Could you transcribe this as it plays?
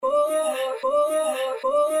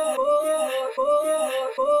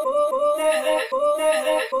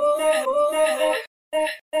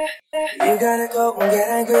get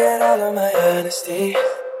angry at all of my honesty.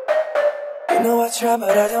 You know I try,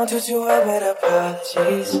 but I don't do too well with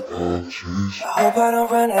apologies. I hope I don't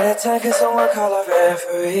run out of time, cause someone call a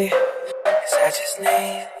referee. Cause I just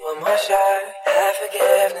need one more shot, have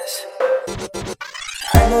forgiveness.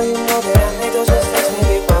 I know you know that I made those mistakes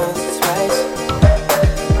maybe once or twice.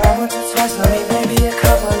 Not once or twice, let me maybe a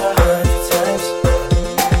couple of 100 times.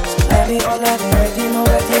 So let me redeem on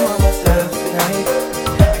myself tonight.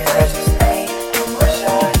 Cause I just need one more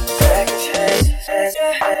shot, second chance.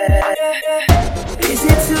 Is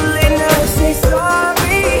it too late now to say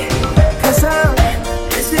sorry? Cause I'm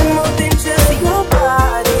missing more than just your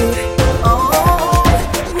body. Oh,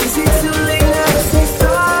 is it too late now to say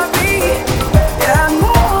sorry? Yeah, I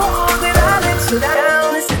know that I let you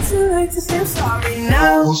down. Is it too late to say sorry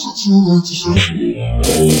now? Is it too late to say sorry?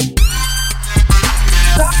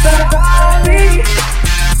 Sorry.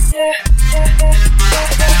 Yeah.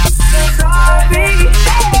 Sorry.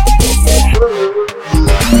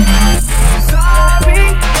 Sorry,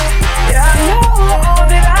 yeah, I know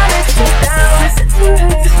that I let you down. Is it too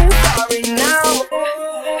late to say sorry now?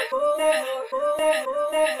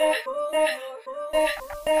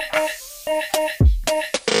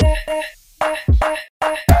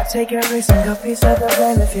 I'll take every single piece of the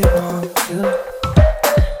blame if you want to.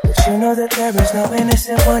 But you know that there is no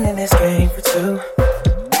innocent one in this game for two.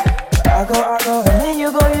 I'll go, and then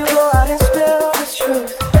you go out and spill the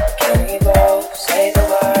truth. Can we both say the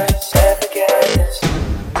words, say forgiveness?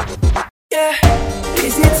 Yeah,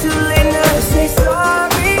 is it too late now to say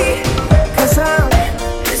sorry? Cause I'm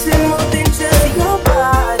missing more than just your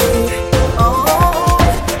body. Oh,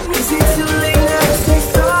 is it too late now to say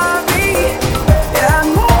sorry? Yeah, I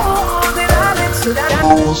know that I let you down.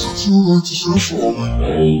 Oh, is it too late to say sorry?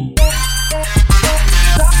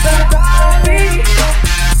 Sorry.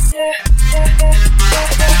 Yeah.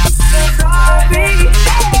 Sorry.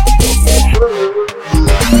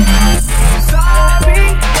 Sorry.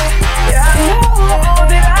 Yeah, I know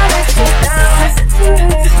that I let you down. Is it too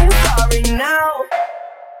late to say sorry now?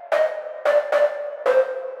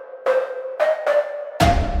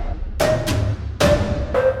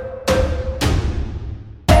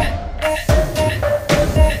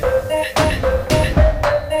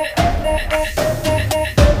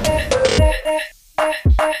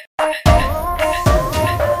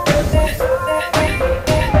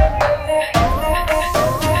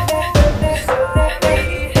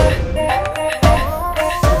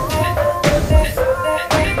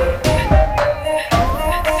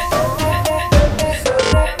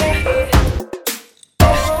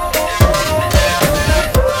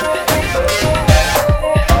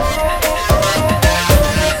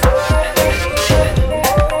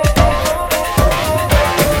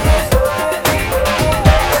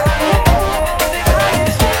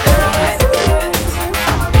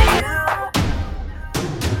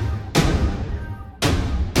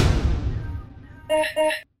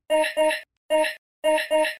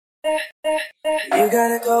 You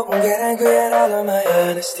gotta go and get angry at all of my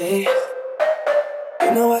honesty.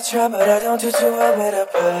 You know I try, but I don't do too well with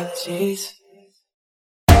apologies.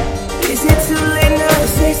 Is it too late now to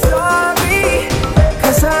say sorry?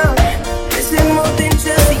 Cause I'm missing more than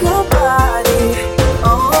just your body.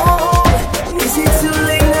 Oh, is it too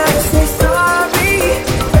late now to say sorry?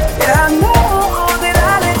 Yeah, I know that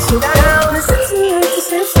I let you down. Is it too late to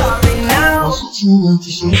say sorry now? Is it too late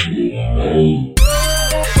to say sorry?